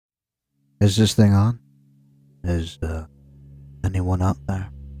Is this thing on? Is anyone out there?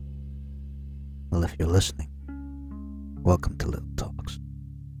 Well, if you're listening, welcome to Little Talks.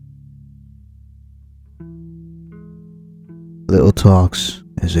 Little Talks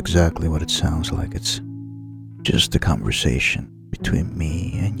is exactly what it sounds like. It's just a conversation between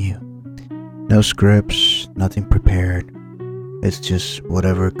me and you. No scripts, nothing prepared. It's just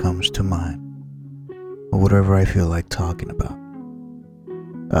whatever comes to mind, or whatever I feel like talking about.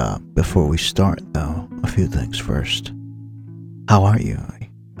 Before we start, though, a few things first. How are you?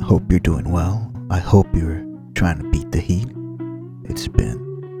 I hope you're doing well. I hope you're trying to beat the heat. It's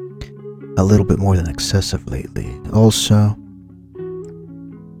been a little bit more than excessive lately. Also,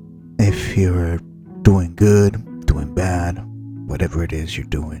 if you're doing good, doing bad, whatever it is you're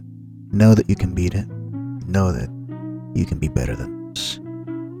doing, know that you can beat it. Know that you can be better than this.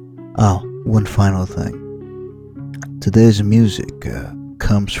 Oh, one final thing. Today's music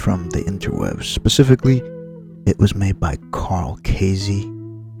comes from the interwebs. Specifically, it was made by Carl Casey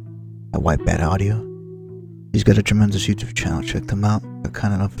at White Bat Audio. He's got a tremendous YouTube channel. Check them out. They're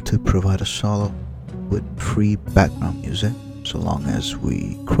kind enough to provide a solo with free background music, so long as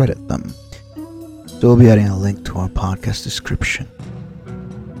we credit them. So we'll be adding a link to our podcast description.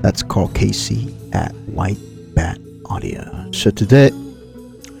 That's Carl Casey at White Bat Audio. So today,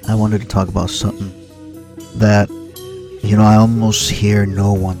 I wanted to talk about something that I almost hear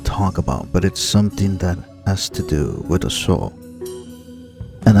no one talk about, but it's something that has to do with the soul,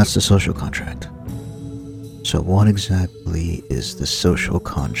 and that's the social contract. So what exactly is the social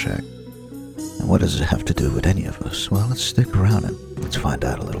contract, and what does it have to do with any of us? Well, let's stick around and let's find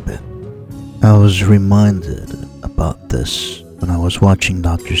out a little bit. I was reminded about this when I was watching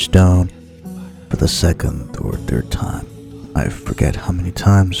Dr. Stone for the second or third time. I forget how many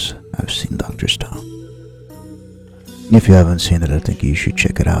times I've seen Dr. Stone. If you haven't seen it, I think you should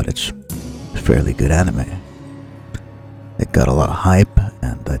check it out. It's a fairly good anime. It got a lot of hype,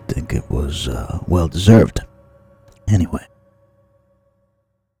 and I think it was well deserved. Anyway,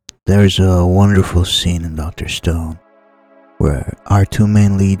 there's a wonderful scene in Dr. Stone where our two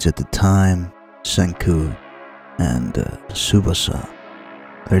main leads at the time, Senku and Tsubasa,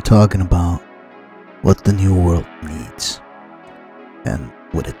 they're talking about what the new world needs and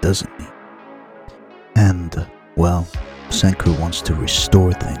what it doesn't need. And well, Senku wants to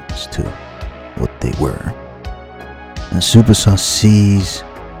restore things to what they were. And Tsubasa sees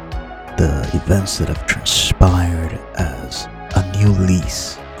the events that have transpired as a new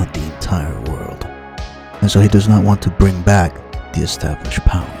lease on the entire world. And so he does not want to bring back the established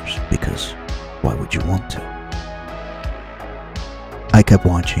powers, because why would you want to? I kept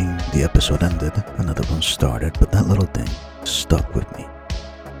watching, the episode ended, another one started, but that little thing stuck with me,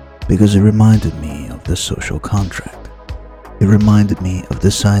 because it reminded me of the social contract. It reminded me of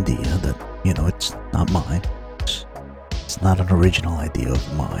this idea that, it's not mine. It's not an original idea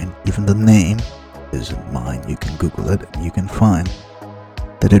of mine. Even the name isn't mine. You can Google it and you can find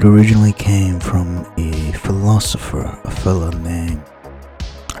that it originally came from a philosopher, a fellow named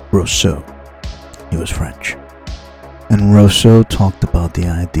Rousseau. He was French. And Rousseau talked about the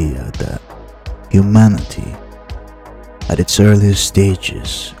idea that humanity at its earliest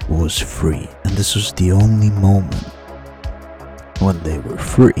stages was free, and this was the only moment when they were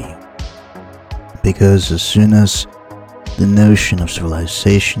free, because as soon as the notion of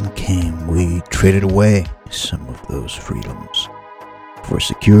civilization came, we traded away some of those freedoms for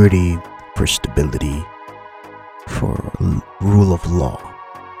security, for stability, for rule of law.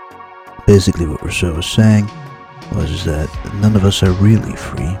 Basically what Rousseau was saying was that none of us are really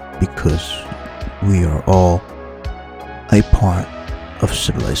free, because we are all a part of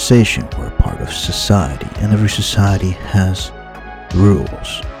civilization. We're a part of society, and every society has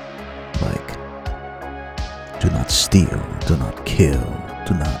rules, like do not steal, do not kill,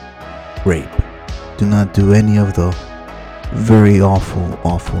 do not rape, do not do any of the very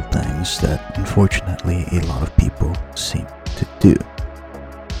awful things that unfortunately a lot of people seem to do.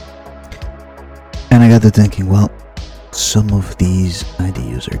 And I got to thinking, well, some of these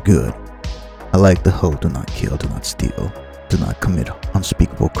ideas are good. I like the whole do not kill, do not steal, do not commit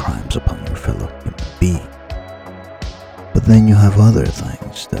unspeakable crimes upon your fellow human being. But then you have other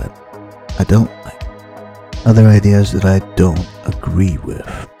things that I don't like. Other ideas that I don't agree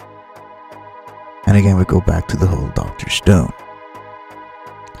with. And again, we go back to the whole Dr. Stone.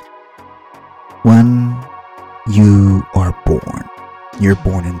 When you are born, you're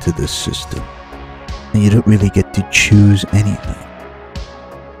born into this system, and you don't really get to choose anything.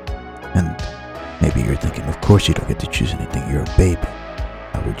 And maybe you're thinking, of course you don't get to choose anything, you're a baby.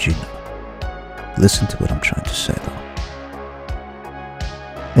 How would you know? Listen to what I'm trying to say, though.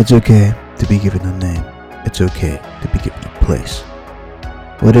 It's okay to be given a name. It's okay to be given a place.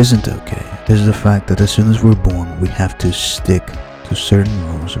 What isn't okay is the fact that as soon as we're born, we have to stick to certain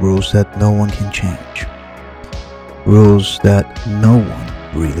rules that no one can change. Rules that no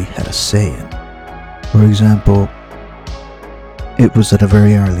one really had a say in. For example, it was at a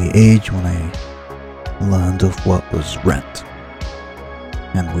very early age when I learned of what was rent.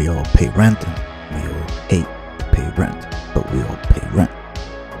 And we all pay rent, and we all hate to pay rent, but we all pay rent.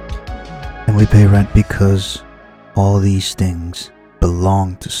 And we pay rent because all these things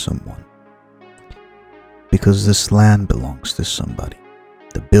belong to someone. Because this land belongs to somebody.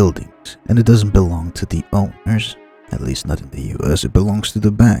 The buildings. And it doesn't belong to the owners. At least not in the US. It belongs to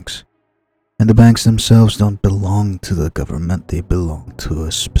the banks. And the banks themselves don't belong to the government. They belong to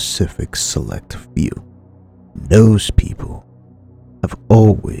a specific select few. Those people have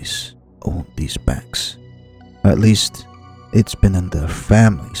always owned these banks. Or at least it's been in their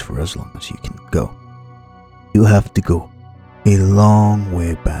families for as long as you can go. You have to go a long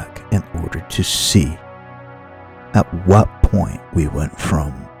way back in order to see at what point we went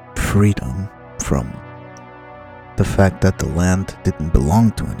from freedom, from the fact that the land didn't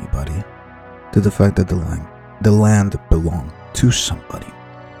belong to anybody, to the fact that the land belonged to somebody.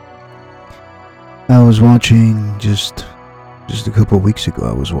 I was watching just a couple of weeks ago,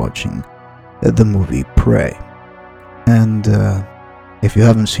 I was watching the movie Prey. And if you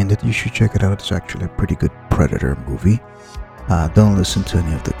haven't seen it, you should check it out. It's actually a pretty good Predator movie. Don't listen to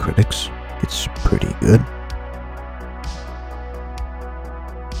any of the critics. It's pretty good.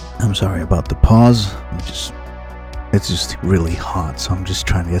 I'm sorry about the pause. It's just really hot, so I'm just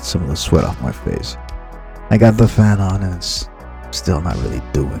trying to get some of the sweat off my face. I got the fan on and it's still not really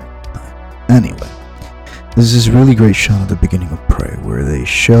doing it. Anyway, there's this really great shot at the beginning of Prey where they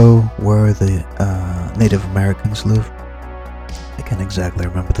show where the Native Americans live. I can't exactly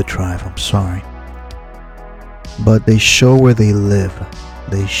remember the tribe, I'm sorry. But they show where they live.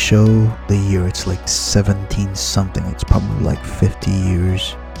 They show the year, it's like 17 something. It's probably like 50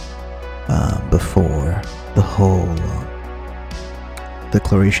 years before the whole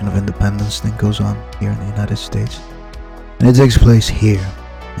Declaration of Independence thing goes on here in the United States. And it takes place here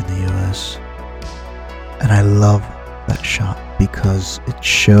in the US. And I love that shot because it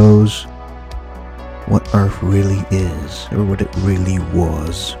shows what Earth really is, or what it really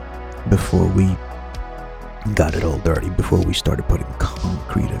was, before we got it all dirty, before we started putting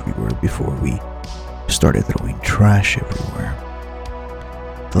concrete everywhere, before we started throwing trash everywhere.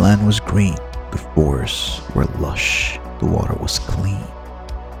 The land was green, the forests were lush, the water was clean.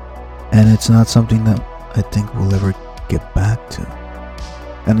 And it's not something that I think we'll ever get back to.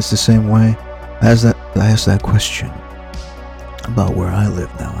 And it's the same way as I asked that question about where I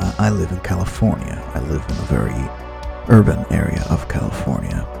live now. I live in California. I live in a very urban area of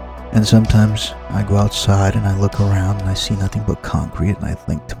California. And sometimes I go outside and I look around and I see nothing but concrete and I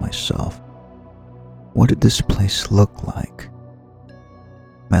think to myself, what did this place look like?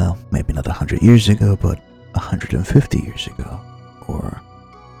 Well, maybe not 100 years ago, but 150 years ago, or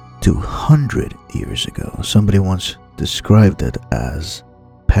 200 years ago. Somebody once described it as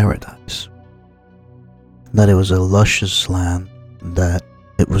paradise. That it was a luscious land, that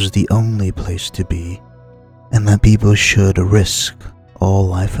it was the only place to be, and that people should risk all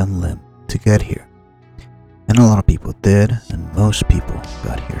life and limb to get here. And a lot of people did, and most people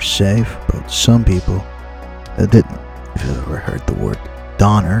got here safe, but some people didn't. If you've ever heard the word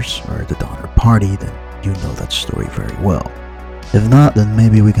Donners or the Donner Party, then you know that story very well. If not, then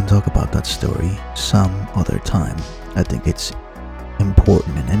maybe we can talk about that story some other time. I think it's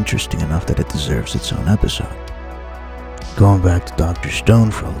important and interesting enough that it deserves its own episode. Going back to Dr.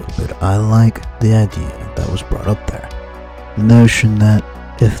 Stone for a little bit, I like the idea that was brought up there. The notion that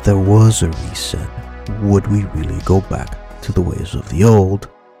if there was a reset, would we really go back to the ways of the old,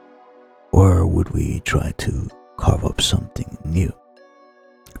 or would we try to carve up something new?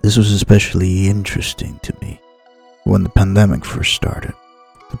 This was especially interesting to me when the pandemic first started.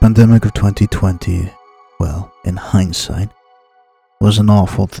 The pandemic of 2020, well, in hindsight, was an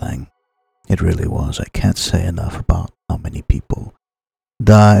awful thing. It really was. I can't say enough about how many people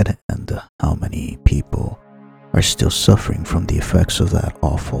died and how many people are still suffering from the effects of that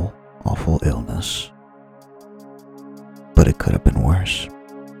awful, awful illness. But it could have been worse.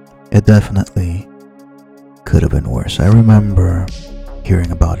 It definitely could have been worse. I remember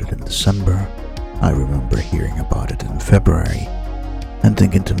hearing about it in December. I remember hearing about it in February and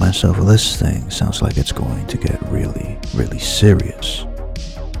thinking to myself, well, this thing sounds like it's going to get really, really serious.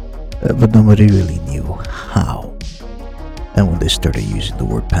 But nobody really knew how. And when they started using the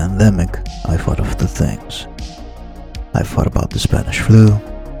word pandemic, I thought of the things. I thought about the Spanish flu,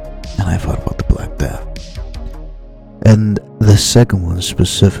 and I thought about the Black Death. And the second one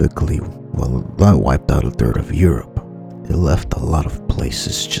specifically, well, that wiped out a third of Europe. It left a lot of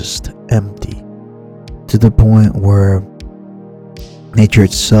places just empty, to the point where nature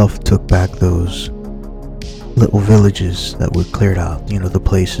itself took back those little villages that were cleared out, the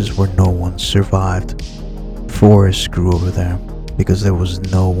places where no one survived. Forests grew over there because there was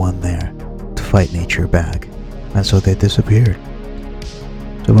no one there to fight nature back, and so they disappeared.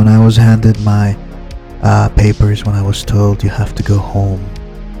 So when I was handed my papers, when I was told you have to go home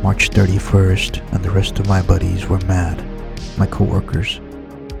March 31st, and the rest of my buddies were mad, my coworkers,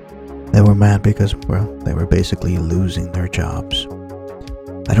 they were mad because, well, they were basically losing their jobs.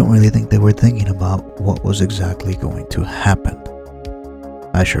 I don't really think they were thinking about what was exactly going to happen.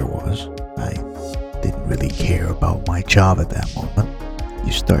 I sure was. I didn't really care about my job at that moment.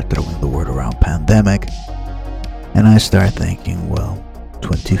 You start throwing the word around pandemic, and I start thinking, well,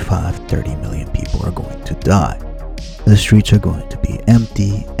 25-30 million people are going to die. The streets are going to be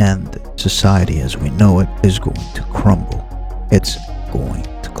empty, and society as we know it is going to crumble. It's going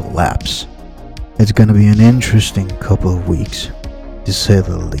to collapse. It's going to be an interesting couple of weeks, to say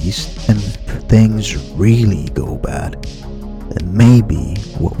the least, and if things really go bad, then maybe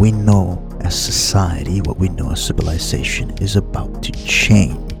what we know as society, what we know as civilization is about to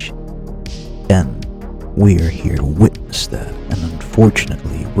change. And we are here to witness that, and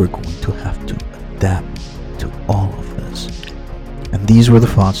unfortunately we're going to have to adapt to all of this. And these were the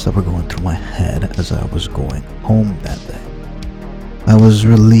thoughts that were going through my head as I was going home that day. I was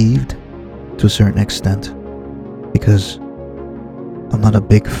relieved to a certain extent because I'm not a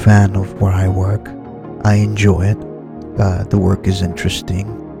big fan of where I work. I enjoy it. The work is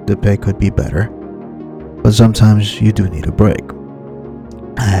interesting. The pay could be better. But sometimes you do need a break.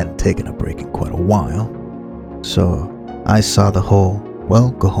 I hadn't taken a break in quite a while. So I saw the whole,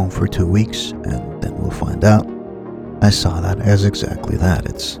 well, go home for 2 weeks and then we'll find out. I saw that as exactly that.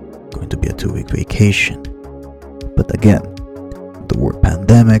 It's going to be a 2-week vacation. But again, the word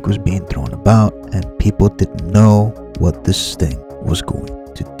pandemic was being thrown about and people didn't know what this thing was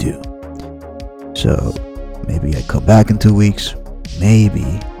going to do. So maybe I come back in 2 weeks. Maybe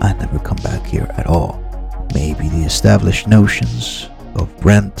I never come back here at all. Maybe the established notions of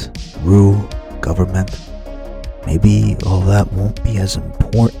rent, rule, government, maybe all that won't be as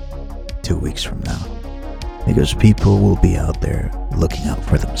important 2 weeks from now, because people will be out there looking out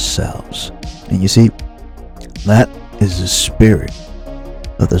for themselves. And you see, that is the spirit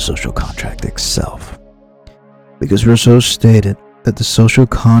of the social contract itself. Because Rousseau stated that the social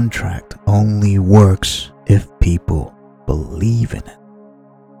contract only works if people believe in it.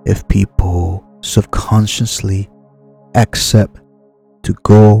 If people subconsciously accept to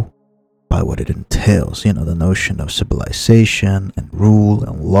go by what it entails, the notion of civilization and rule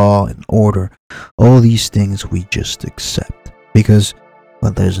and law and order, all these things we just accept because,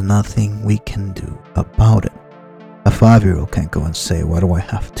 well, there's nothing we can do about it. A 5-year-old can't go and say, why do I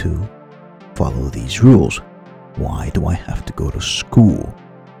have to follow these rules? Why do I have to go to school?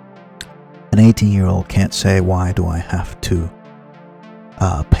 An 18-year-old can't say, why do I have to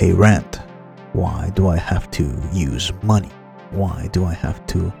pay rent? Why do I have to use money? Why do I have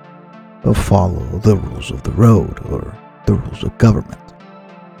to follow the rules of the road or the rules of government?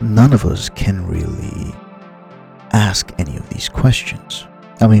 None of us can really ask any of these questions.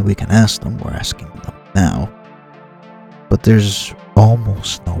 I mean, we can ask them, we're asking them now, but there's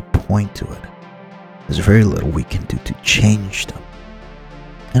almost no point to it. There's very little we can do to change them.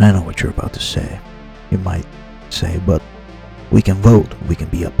 And I know what you're about to say. You might say, but we can vote, we can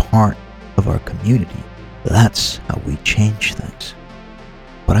be a part of our community. That's how we change things.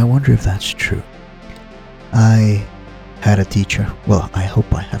 But I wonder if that's true. I had a teacher, well, I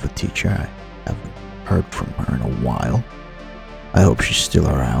hope I have a teacher. I haven't heard from her in a while. I hope she's still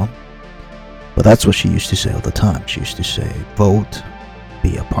around. But that's what she used to say all the time. She used to say, vote,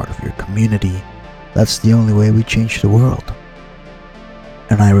 be a part of your community. That's the only way we change the world.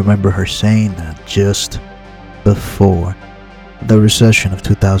 And I remember her saying that just before the recession of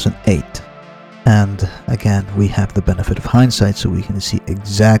 2008. And again, we have the benefit of hindsight, so we can see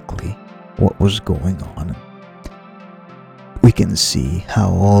exactly what was going on. We can see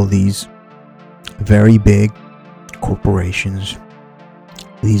how all these very big corporations,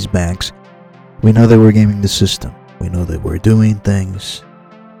 these banks, we know they were gaming the system. We know they were doing things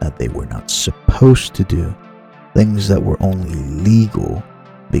that they were not supposed to do, things that were only legal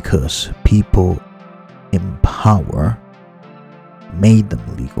because people in power made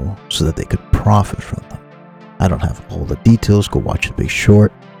them legal so that they could profit from them. I don't have all the details. Go watch The Big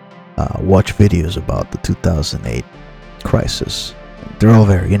Short. Watch videos about the 2008 crisis. They're all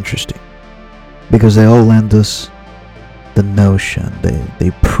very interesting because they all lend us the notion,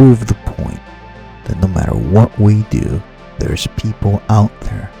 they prove the point that no matter what we do, there's people out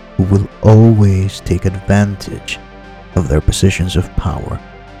there who will always take advantage of their positions of power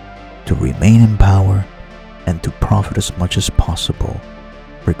to remain in power and to profit as much as possible,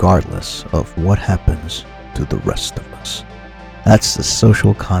 regardless of what happens to the rest of us. That's the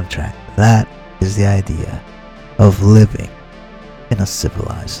social contract. That is the idea of living in a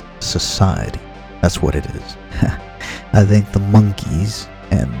civilized society. That's what it is. I think the monkeys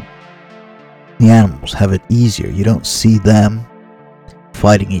and the animals have it easier. You don't see them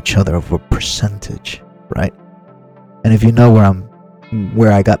fighting each other over percentage, right? And if you know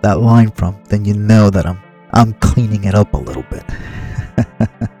where I got that line from, then you know that I'm cleaning it up a little bit.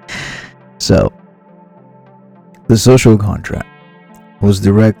 So, the social contract was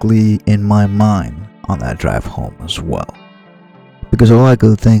directly in my mind on that drive home as well. Because all I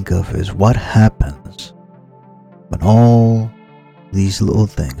could think of is what happens when all these little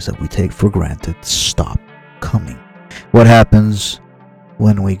things that we take for granted stop coming. What happens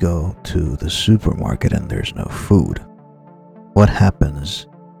when we go to the supermarket and there's no food? What happens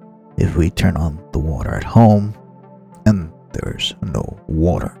if we turn on the water at home and there's no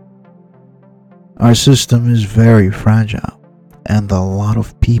water? Our system is very fragile, and a lot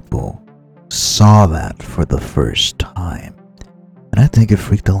of people saw that for the first time. And I think it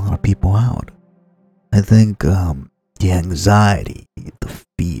freaked a lot of people out. I think the anxiety, the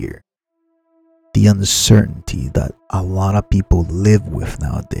fear, the uncertainty that a lot of people live with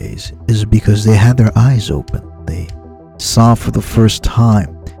nowadays is because they had their eyes open. They saw for the first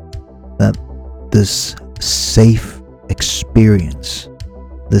time that this safe experience,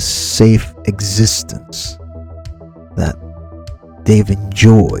 this safe existence that they've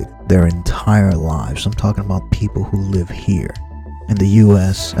enjoyed their entire lives. I'm talking about people who live here in the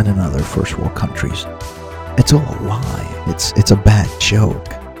US and in other first world countries. It's all a lie. It's a bad joke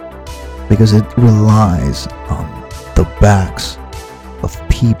because it relies on the backs of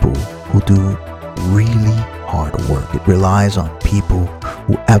people who do really hard work. It relies on people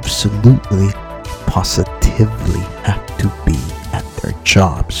who absolutely, positively have to be at their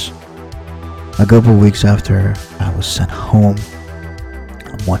jobs. A couple weeks after I was sent home,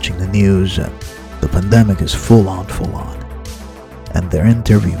 I'm watching the news and the pandemic is full on. And they're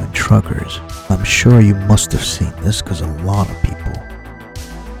interviewing truckers. I'm sure you must have seen this because a lot of people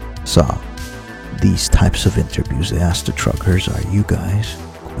saw these types of interviews. They asked the truckers, are you guys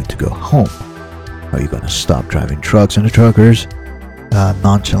going to go home? Are you going to stop driving trucks? And the truckers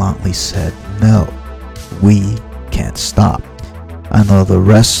nonchalantly said, no, we can't stop. I know the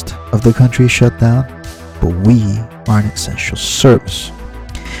rest of the country is shut down, but we are an essential service.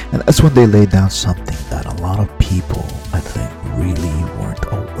 And that's when they laid down something that a lot of people, I think, really weren't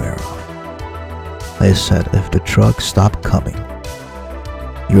aware of. They said if the trucks stop coming,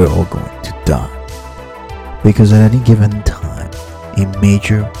 you're all going to die. Because at any given time, a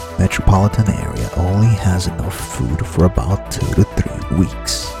major metropolitan area only has enough food for about 2 to 3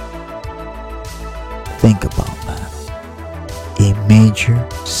 weeks. Think about that. A major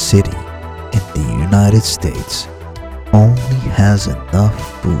city in the United States only has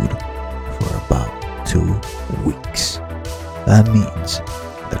enough food for about 2 weeks. That means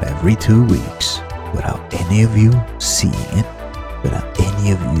that every 2 weeks, without any of you seeing it, without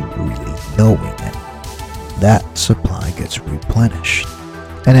any of you really knowing it, that supply gets replenished.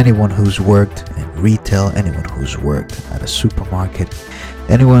 And anyone who's worked in retail, anyone who's worked at a supermarket,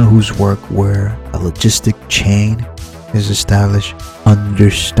 anyone who's worked where a logistic chain is established,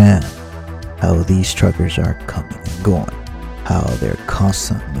 understand how these truckers are coming and going, how they're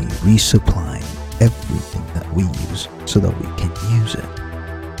constantly resupplying everything that we use so that we can use it.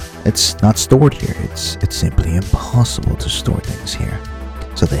 It's not stored here. It's simply impossible to store things here.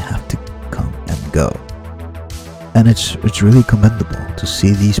 So they have to come and go. And it's really commendable to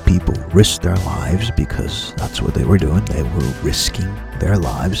see these people risk their lives because that's what they were doing. They were risking their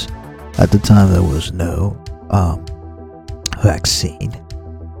lives. At the time there was no vaccine.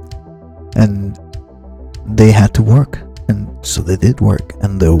 And they had to work. And so they did work.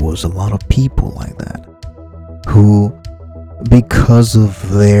 And there was a lot of people like that who, because of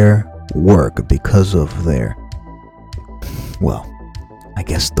their work, because of their, well, I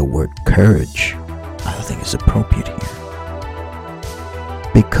guess the word courage, I don't think is appropriate here.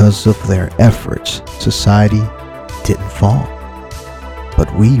 Because of their efforts, society didn't fall.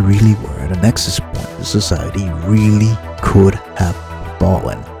 But we really were at a nexus point. The society really could have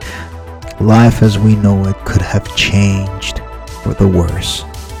fallen. Life as we know it could have changed for the worse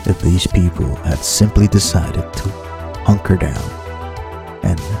if these people had simply decided to hunker down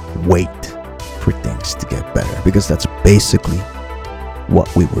and wait for things to get better, because that's basically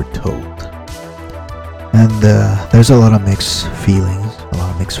what we were told. And there's a lot of mixed feelings, a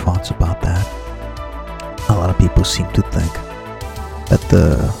lot of mixed thoughts about that. A lot of people seem to think that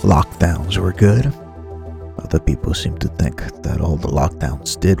the lockdowns were good. Other people seem to think that all the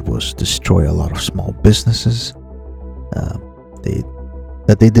lockdowns did was destroy a lot of small businesses.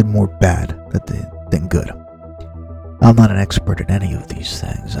 That they did more bad than good. I'm not an expert in any of these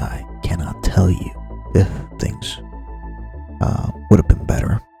things. I cannot tell you if things would have been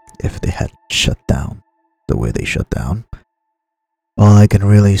better if they had shut down the way they shut down. All I can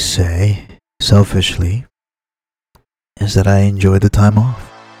really say, selfishly, is that I enjoyed the time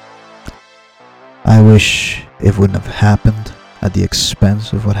off. I wish it wouldn't have happened at the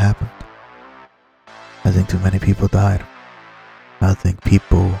expense of what happened. I think too many people died. I think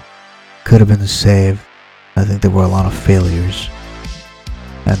people could have been saved. I think there were a lot of failures,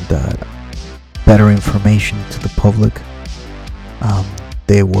 and better information to the public.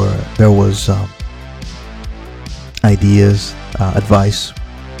 There was ideas, advice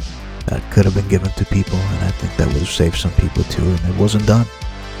that could have been given to people, and I think that would have saved some people too, and it wasn't done.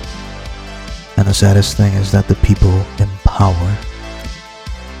 And the saddest thing is that the people in power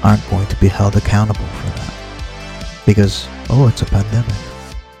aren't going to be held accountable for that. Because, it's a pandemic.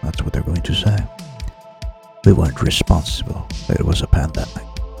 That's what they're going to say. We weren't responsible. It was a pandemic.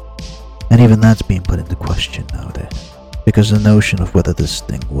 And even that's being put into question nowadays. Because the notion of whether this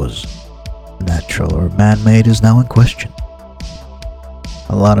thing was natural or man-made is now in question.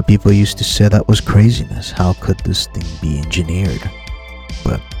 A lot of people used to say that was craziness. How could this thing be engineered?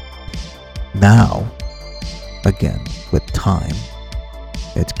 But now, again, with time,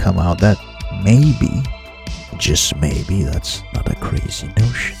 it's come out that maybe, just maybe, that's not a crazy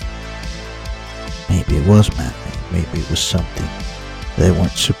notion. Maybe it was man-made. Maybe it was something they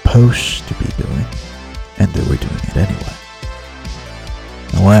weren't supposed to be doing, and they were doing it anyway.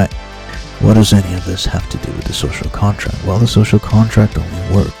 Now, what does any of this have to do with the social contract? Well, the social contract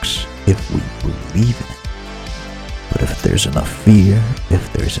only works if we believe in it. But if there's enough fear,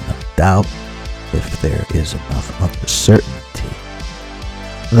 if there's enough doubt, if there is enough uncertainty,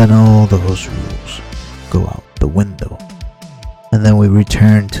 then all those rules go out the window. And then we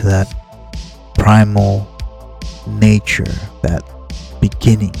return to that primal nature, that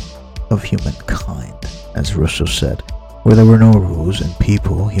beginning of humankind, as Rousseau said, where there were no rules and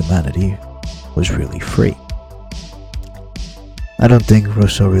humanity was really free. I don't think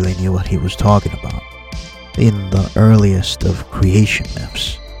Rousseau really knew what he was talking about. In the earliest of creation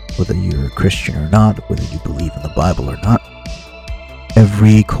myths, whether you're a Christian or not, whether you believe in the Bible or not,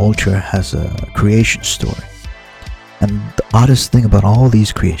 every culture has a creation story. And the oddest thing about all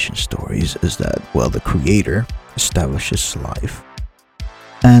these creation stories is that, the creator establishes life.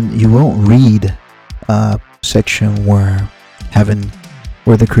 And you won't read a section where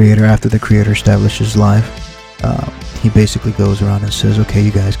the creator, after the creator establishes life, he basically goes around and says, okay,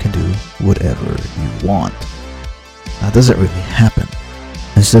 you guys can do whatever you want. That doesn't really happen.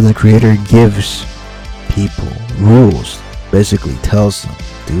 Instead, the creator gives people rules, basically tells them,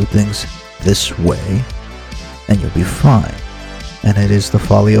 do things this way, and you'll be fine. And it is the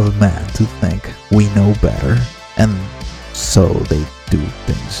folly of man to think we know better, and so they do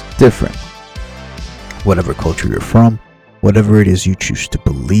things different. Whatever culture you're from, whatever it is you choose to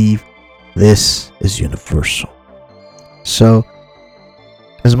believe, this is universal. So,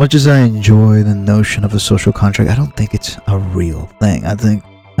 as much as I enjoy the notion of a social contract, I don't think it's a real thing. I think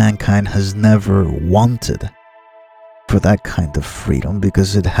mankind has never wanted for that kind of freedom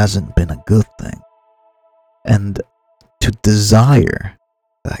because it hasn't been a good thing. And to desire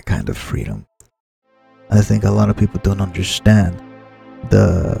that kind of freedom, I think a lot of people don't understand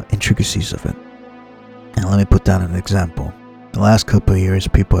the intricacies of it. And let me put down an example. The last couple of years,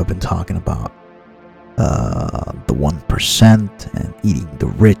 people have been talking about the 1% and eating the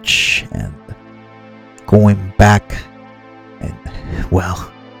rich and going back. And,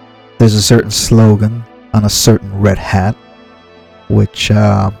 there's a certain slogan on a certain red hat, which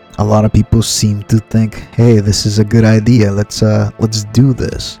a lot of people seem to think, hey, this is a good idea. Let's do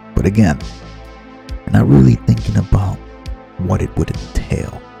this. But again, they're not really thinking about what it would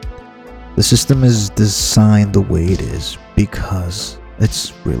entail. The system is designed the way it is because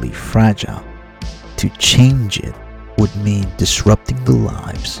it's really fragile. To change it would mean disrupting the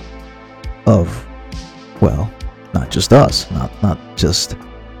lives of, not just us, not just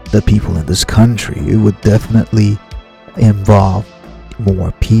the people in this country. It would definitely involve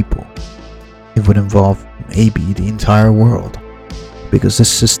more people. It would involve maybe the entire world, because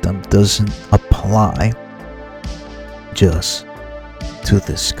this system doesn't apply just to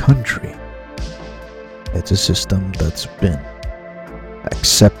this country. It's a system that's been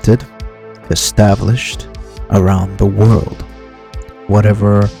accepted, established around the world.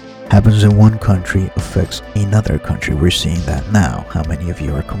 Whatever happens in one country affects another country. We're seeing that now. How many of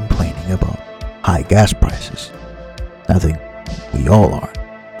you are complaining about high gas prices? I think we all are.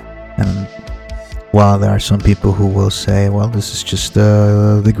 And while there are some people who will say, well, this is just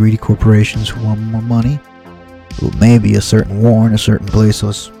the greedy corporations who want more money, well, maybe a certain war in a certain place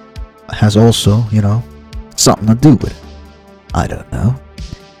has also, something to do with it. I don't know.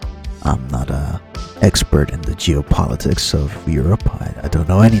 I'm not a expert in the geopolitics of Europe. I don't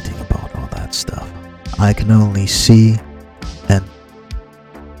know anything about all that stuff. I can only see and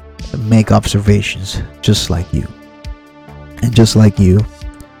make observations just like you. And just like you,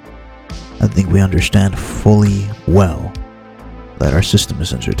 I think we understand fully well that our system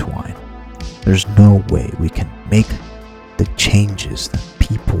is intertwined. There's no way we can make the changes that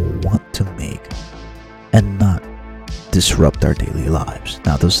people want to make and not disrupt our daily lives.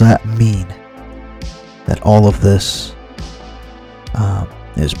 Now, does that mean that all of this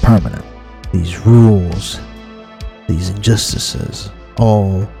is permanent? These rules, these injustices,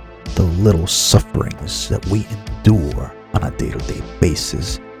 all the little sufferings that we endure on a day-to-day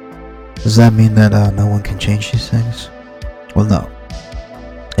basis, does that mean that no one can change these things? Well, no.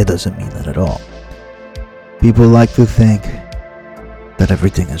 It doesn't mean that at all. People like to think that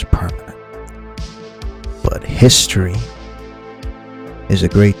everything is permanent. But history is a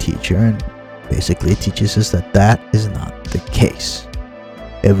great teacher, and basically it teaches us that that is not the case.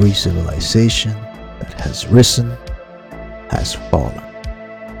 Every civilization that has risen has fallen.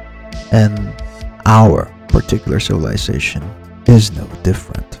 And our particular civilization is no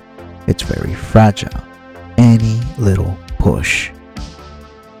different. It's very fragile. Any little push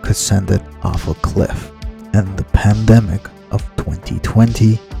could send it off a cliff. And the pandemic of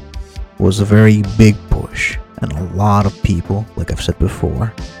 2020 was a very big push. And a lot of people, like I've said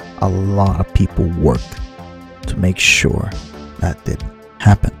before, a lot of people worked to make sure that didn't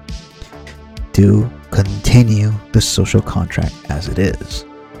happen. To continue the social contract as it is.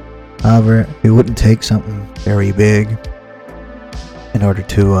 However, it wouldn't take something very big in order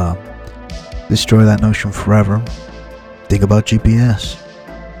to destroy that notion forever. Think about GPS.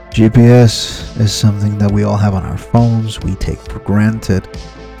 GPS is something that we all have on our phones, we take for granted.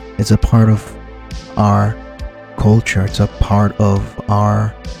 It's a part of our culture, it's a part of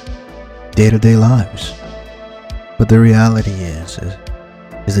our day-to-day lives. But the reality is that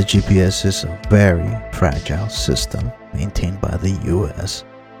GPS is a very fragile system maintained by the US.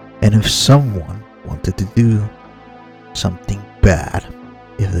 And if someone wanted to do something bad,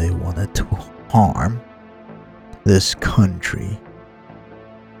 if they wanted to harm this country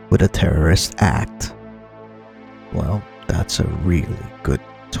with a terrorist act, well, that's a really good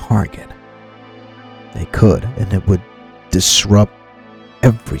target. They could, and it would disrupt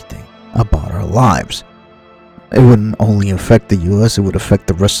everything about our lives. It wouldn't only affect the US, it would affect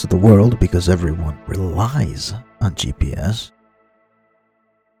the rest of the world because everyone relies on GPS.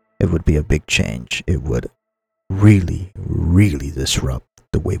 It would be a big change. It would really, really disrupt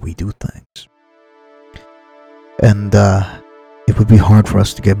the way we do things. And it would be hard for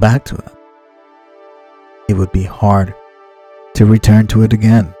us to get back to it. It would be hard to return to it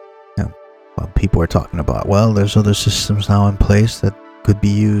again. People are talking about, well, there's other systems now in place that could be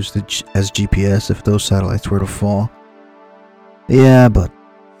used as GPS if those satellites were to fall. Yeah, but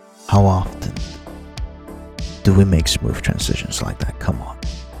how often do we make smooth transitions like that? Come on.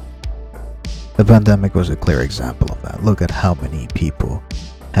 The pandemic was a clear example of that. Look at how many people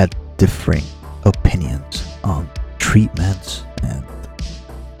had differing opinions on treatments and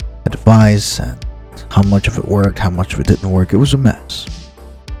advice and how much of it worked, how much of it didn't work. It was a mess.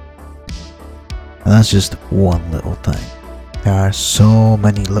 And that's just one little thing. There are so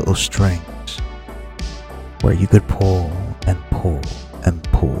many little strings where you could pull and pull and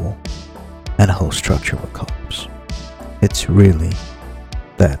pull, and a whole structure would collapse. It's really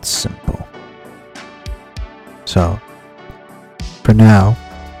that simple. So, for now,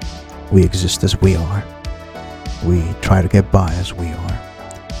 we exist as we are. We try to get by as we are.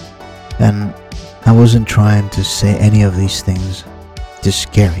 And I wasn't trying to say any of these things to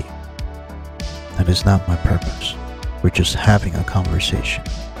scare you. That is not my purpose. We're just having a conversation.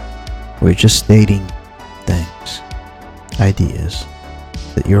 We're just stating things, ideas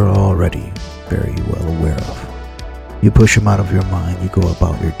that you're already very well aware of. You push them out of your mind, you go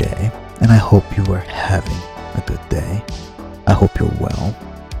about your day, and I hope you are having a good day. I hope you're well.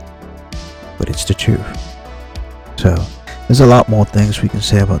 But it's the truth. So, there's a lot more things we can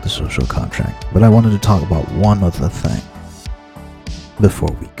say about the social contract, but I wanted to talk about one other thing.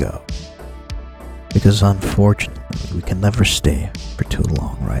 before we go. Because unfortunately, we can never stay for too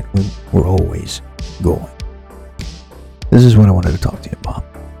long, right? We're always going. This is what I wanted to talk to you about.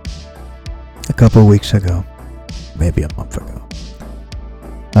 A couple of weeks ago, maybe a month ago,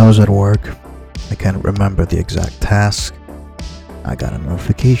 I was at work. I can't remember the exact task. I got a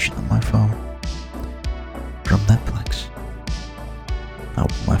notification on my phone from Netflix. I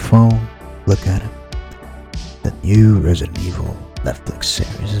open my phone, look at it. The new Resident Evil Netflix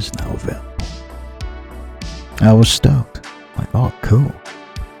series is now available. I was stoked. Like, oh, cool.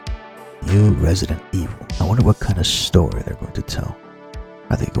 New Resident Evil. I wonder what kind of story they're going to tell.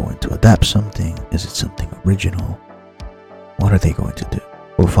 Are they going to adapt something? Is it something original? What are they going to do?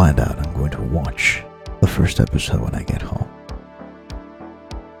 We'll find out. I'm going to watch the first episode when I get home.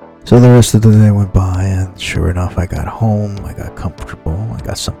 So the rest of the day went by, and sure enough, I got home, I got comfortable, I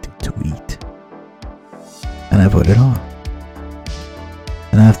got something to eat, and I put it on.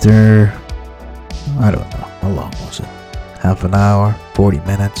 And after, I don't know, how long was it? Half an hour, 40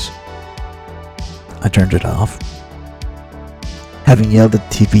 minutes, I turned it off. Having yelled at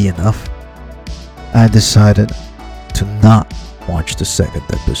TV enough, I decided to not watch the second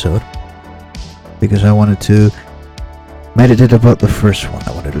episode because I wanted to meditate about the first one.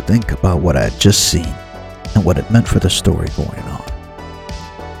 I wanted to think about what I had just seen and what it meant for the story going on.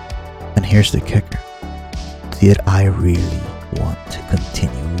 And here's the kicker. Did I really want to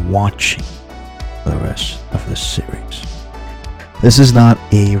continue watching the rest of the series? This is not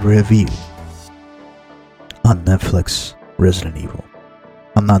a review on Netflix Resident Evil.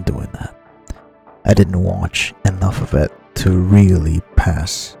 I'm not doing that. I didn't watch enough of it to really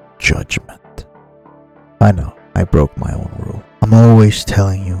pass judgment. I know, I broke my own rule. I'm always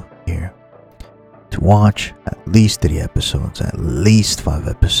telling you here to watch at least 3 episodes, at least 5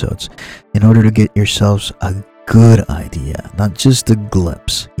 episodes, in order to get yourselves a good idea, not just a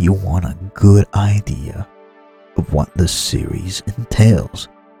glimpse. You want a good idea of what the series entails.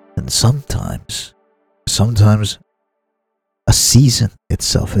 And sometimes a season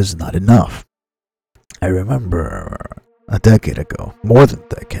itself is not enough. I remember a decade ago, more than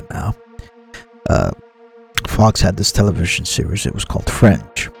a decade now, Fox had this television series. It was called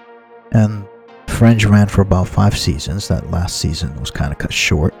Fringe. And Fringe ran for about 5 seasons. That last season was kind of cut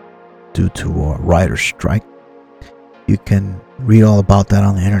short due to a writer's strike. You can read all about that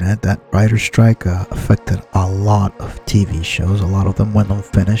on the internet. That writer's strike affected a lot of TV shows. A lot of them went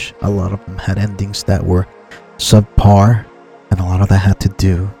unfinished. A lot of them had endings that were subpar. And a lot of that had to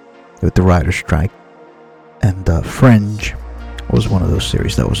do with the writer's strike. And Fringe was one of those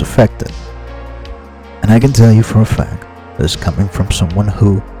series that was affected. And I can tell you for a fact, this coming from someone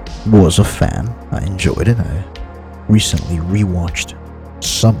who was a fan. I enjoyed it. I recently rewatched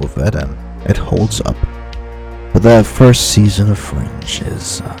some of it, and it holds up. But that first season of Fringe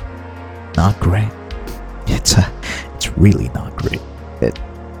is not great. It's really not great. It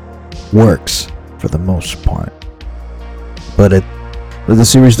works for the most part, but the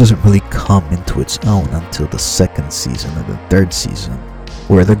series doesn't really come into its own until the second season or the third season,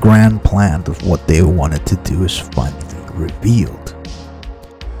 where the grand plan of what they wanted to do is finally revealed.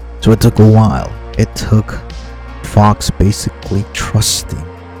 So it took a while. It took Fox basically trusting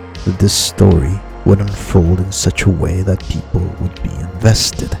that this story would unfold in such a way that people would be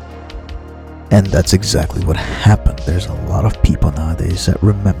invested. And that's exactly what happened. There's a lot of people nowadays that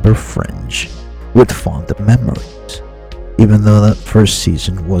remember Fringe with fond memories. Even though that first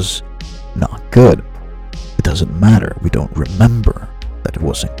season was not good, it doesn't matter. We don't remember that it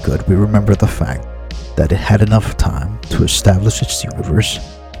wasn't good. We remember the fact that it had enough time to establish its universe,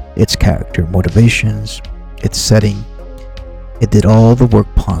 its character motivations, its setting. It did all the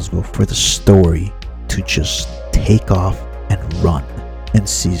work possible for the story to just take off and run in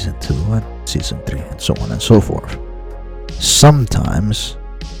season 2 and season 3 and so on and so forth. Sometimes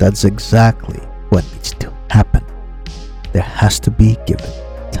that's exactly what needs to happen. There has to be given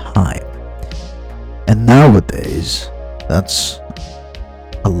time. And nowadays, that's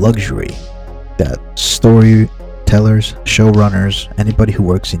a luxury that storytellers, showrunners, anybody who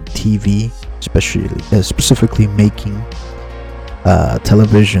works in TV, specifically making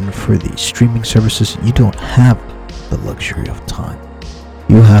television for the streaming services, you don't have the luxury of time.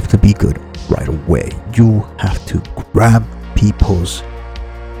 You have to be good right away. You have to grab people's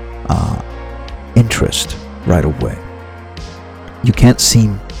interest right away. You can't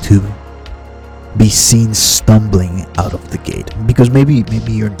seem to be seen stumbling out of the gate, because maybe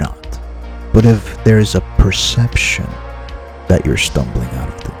you're not. But if there is a perception that you're stumbling out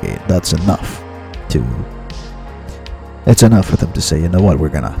of the gate, that's enough it's enough for them to say, you know what, we're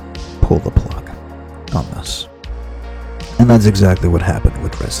gonna pull the plug on this. And that's exactly what happened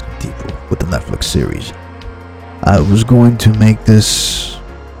with Resident Evil, with the Netflix series. I was going to make this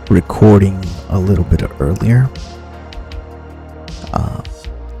recording a little bit earlier,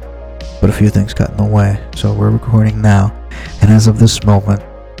 but a few things got in the way, so we're recording now. And as of this moment,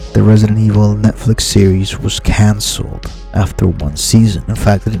 the Resident Evil Netflix series was cancelled after one season. In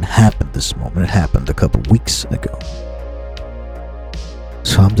fact, it didn't happen this moment, it happened a couple weeks ago.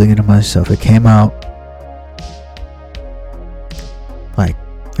 So I'm thinking to myself, it came out like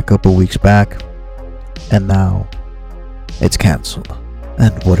a couple weeks back, and now it's cancelled.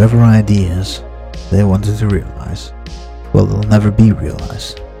 And whatever ideas they wanted to realize, well, they'll never be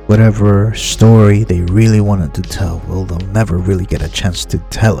realized. Whatever story they really wanted to tell, well, they'll never really get a chance to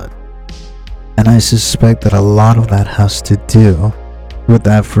tell it. And I suspect that a lot of that has to do with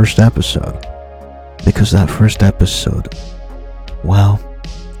that first episode. Because that first episode, well,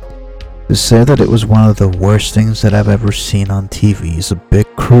 to say that it was one of the worst things that I've ever seen on TV is a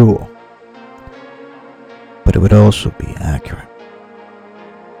bit cruel. But it would also be accurate.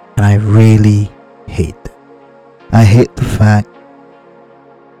 And I really hate it. I hate the fact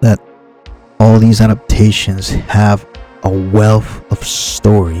that all these adaptations have a wealth of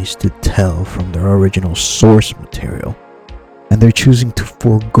stories to tell from their original source material, and they're choosing to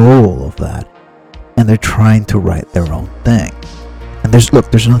forego all of that, and they're trying to write their own thing. And there's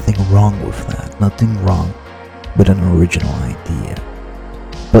nothing wrong with that, nothing wrong with an original idea,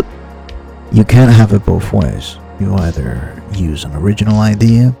 but you can't have it both ways. You either use an original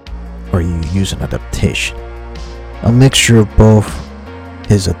idea or you use an adaptation. A mixture of both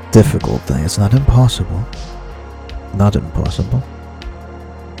is a difficult thing. It's not impossible. Not impossible.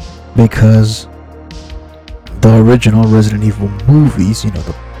 Because the original Resident Evil movies,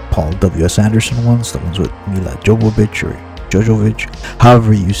 the Paul W.S. Anderson ones, the ones with Mila Jovovich or Jojovic,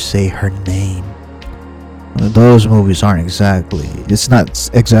 however you say her name, those movies aren't exactly, it's not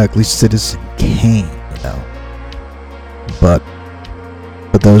exactly Citizen Kane, but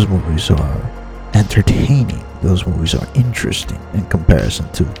those movies are entertaining. Those movies are interesting in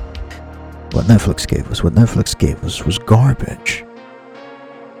comparison to what Netflix gave us. What Netflix gave us was garbage.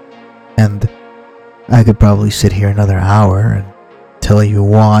 And I could probably sit here another hour and tell you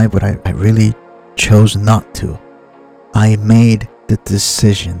why, but I really chose not to. I made the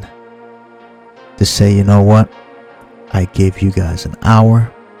decision to say, you know what? I gave you guys an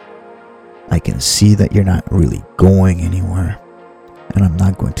hour. I can see that you're not really going anywhere, and I'm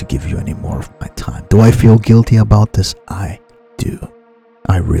not going to give you any more of my time. Do I feel guilty about this? I do.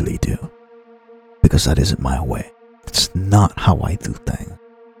 I really do. Because that isn't my way. It's not how I do things.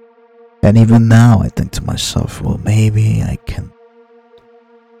 And even now, I think to myself, well, maybe I can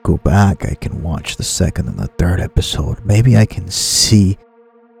go back. I can watch the second and the third episode. Maybe I can see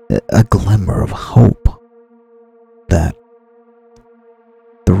a glimmer of hope that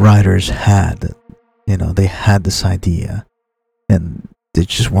the writers had. They had this idea, and they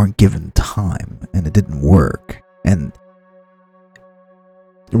just weren't given time, and it didn't work. And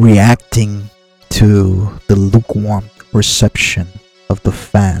reacting to the lukewarm reception of the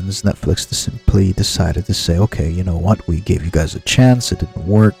fans, Netflix simply decided to say, okay, you know what, we gave you guys a chance, it didn't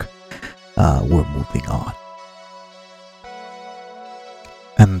work, we're moving on.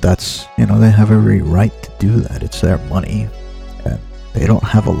 And that's, they have every right to do that. It's their money, and they don't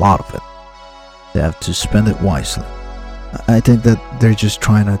have a lot of it. They have to spend it wisely. I think that they're just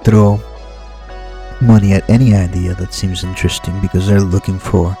trying to throw money at any idea that seems interesting because they're looking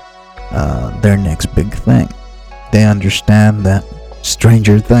for their next big thing. They understand that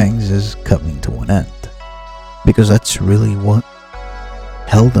Stranger Things is coming to an end, because that's really what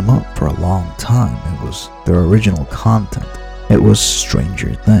held them up for a long time. It was their original content. It was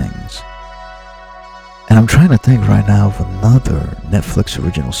Stranger Things. And I'm trying to think right now of another Netflix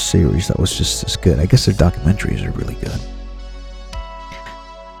original series that was just as good. I guess their documentaries are really good.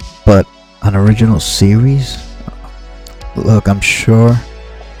 But an original series? Look, I'm sure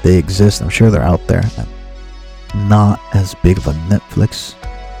they exist. I'm sure they're out there. I'm not as big of a Netflix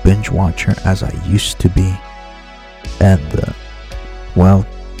binge watcher as I used to be. And, well,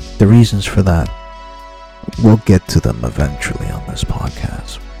 the reasons for that, we'll get to them eventually on this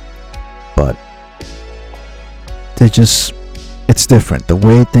podcast. But it's different. The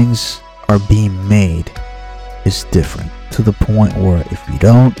way things are being made is different, to the point where if you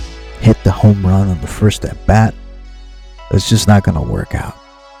don't hit the home run on the first at bat, it's just not going to work out.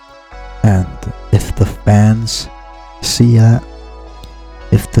 And if the fans see that,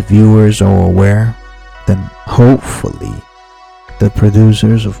 if the viewers are aware, then hopefully the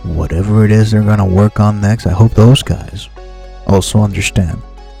producers of whatever it is they're going to work on next, I hope those guys also understand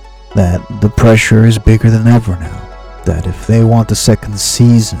that the pressure is bigger than ever now. that if they want a second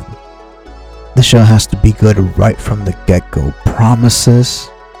season, the show has to be good right from the get-go. Promises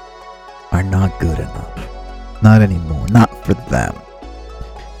are not good enough. Not anymore. Not for them.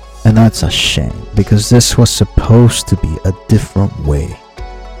 And that's a shame, because this was supposed to be a different way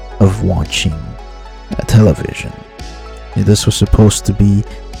of watching television. This was supposed to be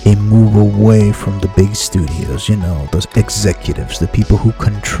a move away from the big studios, those executives, the people who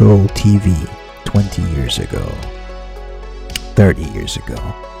control TV 20 years ago, 30 years ago,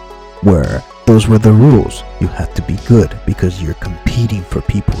 where those were the rules. You had to be good because you're competing for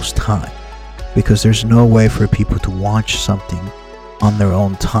people's time. Because there's no way for people to watch something on their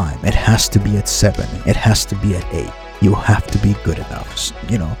own time. It has to be at 7. It has to be at 8. You have to be good enough.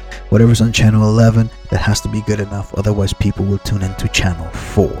 Whatever's on channel 11, that has to be good enough. Otherwise, people will tune into channel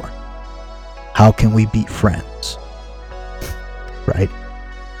 4. How can we beat Friends? Right?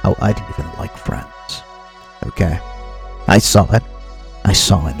 Oh, I didn't even like Friends. Okay? I saw it. I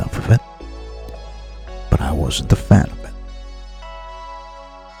saw enough of it. But I wasn't a fan of it.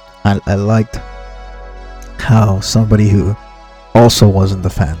 I liked how somebody who also wasn't a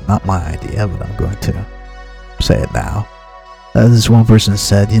fan, not my idea, but I'm going to say it now. This one person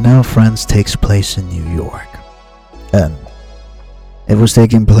said, Friends takes place in New York. And it was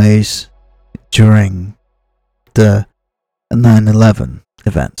taking place during the 9/11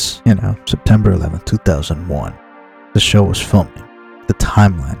 events, September 11, 2001. The show was filming. The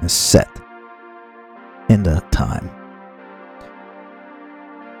timeline is set in the time.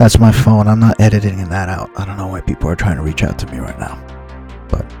 That's my phone. I'm not editing that out. I don't know why people are trying to reach out to me right now.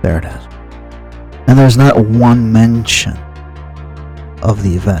 But there it is. And there's not one mention of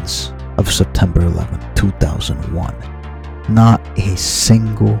the events of September 11, 2001. Not a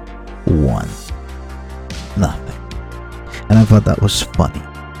single one. Nothing. And I thought that was funny.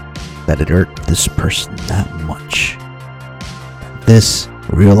 That it irked this person that much. This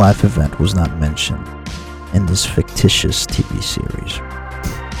real life event was not mentioned in this fictitious TV series.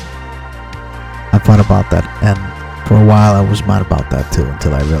 I thought about that, and for a while I was mad about that too,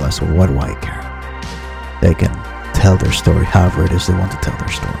 until I realized, well, what do I care? They can tell their story however it is they want to tell their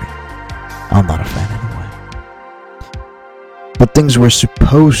story. I'm not a fan anyway. But things were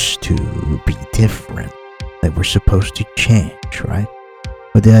supposed to be different. They were supposed to change, right?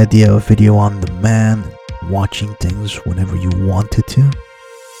 With the idea of video on demand, watching things whenever you wanted to.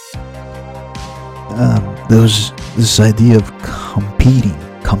 There was this idea of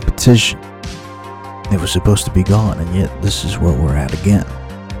competition. It was supposed to be gone, and yet this is where we're at again.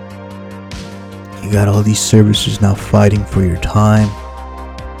 You got all these services now fighting for your time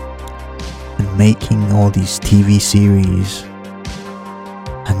and making all these TV series,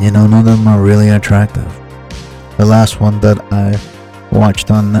 and none of them are really attractive. The last one that I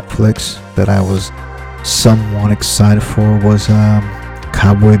watched on Netflix that I was somewhat excited for was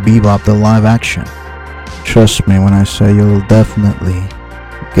Cowboy Bebop, the live action. Trust me when I say you'll definitely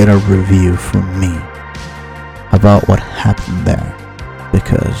get a review from me about what happened there,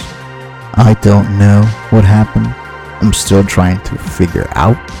 because I don't know what happened. I'm still trying to figure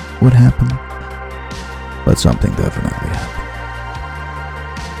out what happened, but something definitely happened.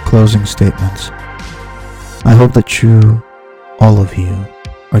 Closing statements. I hope that all of you,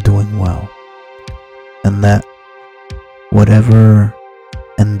 are doing well, and that whatever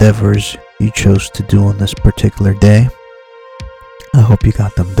endeavors you chose to do on this particular day, I hope you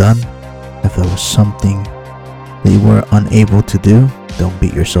got them done. If there was something that you were unable to do, don't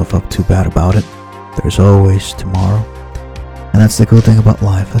beat yourself up too bad about it. There's always tomorrow. And that's the cool thing about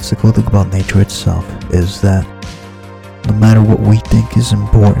life. That's the cool thing about nature itself, is that no matter what we think is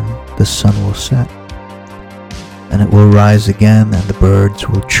important, the sun will set. And it will rise again, and the birds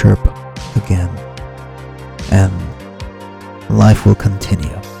will chirp again. And life will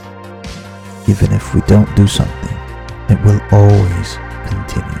continue. Even if we don't do something, it will always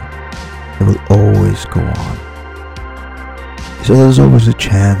continue. It will always go on. So there's always a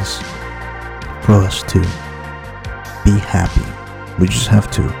chance for us to be happy. We just have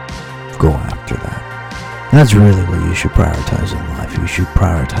to go after that. And that's really what you should prioritize in life. You should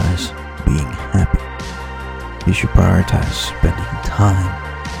prioritize being happy. You should prioritize spending time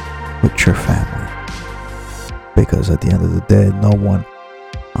with your family. Because at the end of the day, no one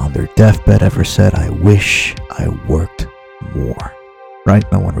on their deathbed ever said, I wish I worked more. Right?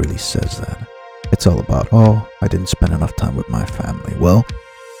 No one really says that. It's all about, oh, I didn't spend enough time with my family. Well,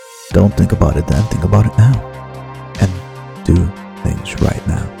 don't think about it then. Think about it now. And do things right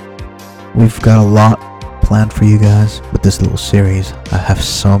now. We've got a lot planned for you guys with this little series. I have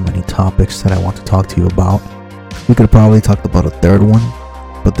so many topics that I want to talk to you about. We could have probably talked about a third one,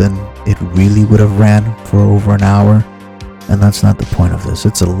 but then it really would have ran for over an hour. And that's not the point of this.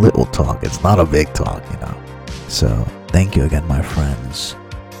 It's a little talk. It's not a big talk, you know. So, thank you again, my friends.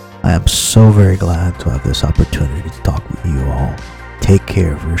 I am so very glad to have this opportunity to talk with you all. Take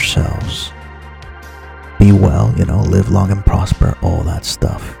care of yourselves. Be well, live long and prosper, all that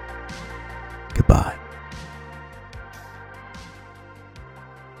stuff. Goodbye.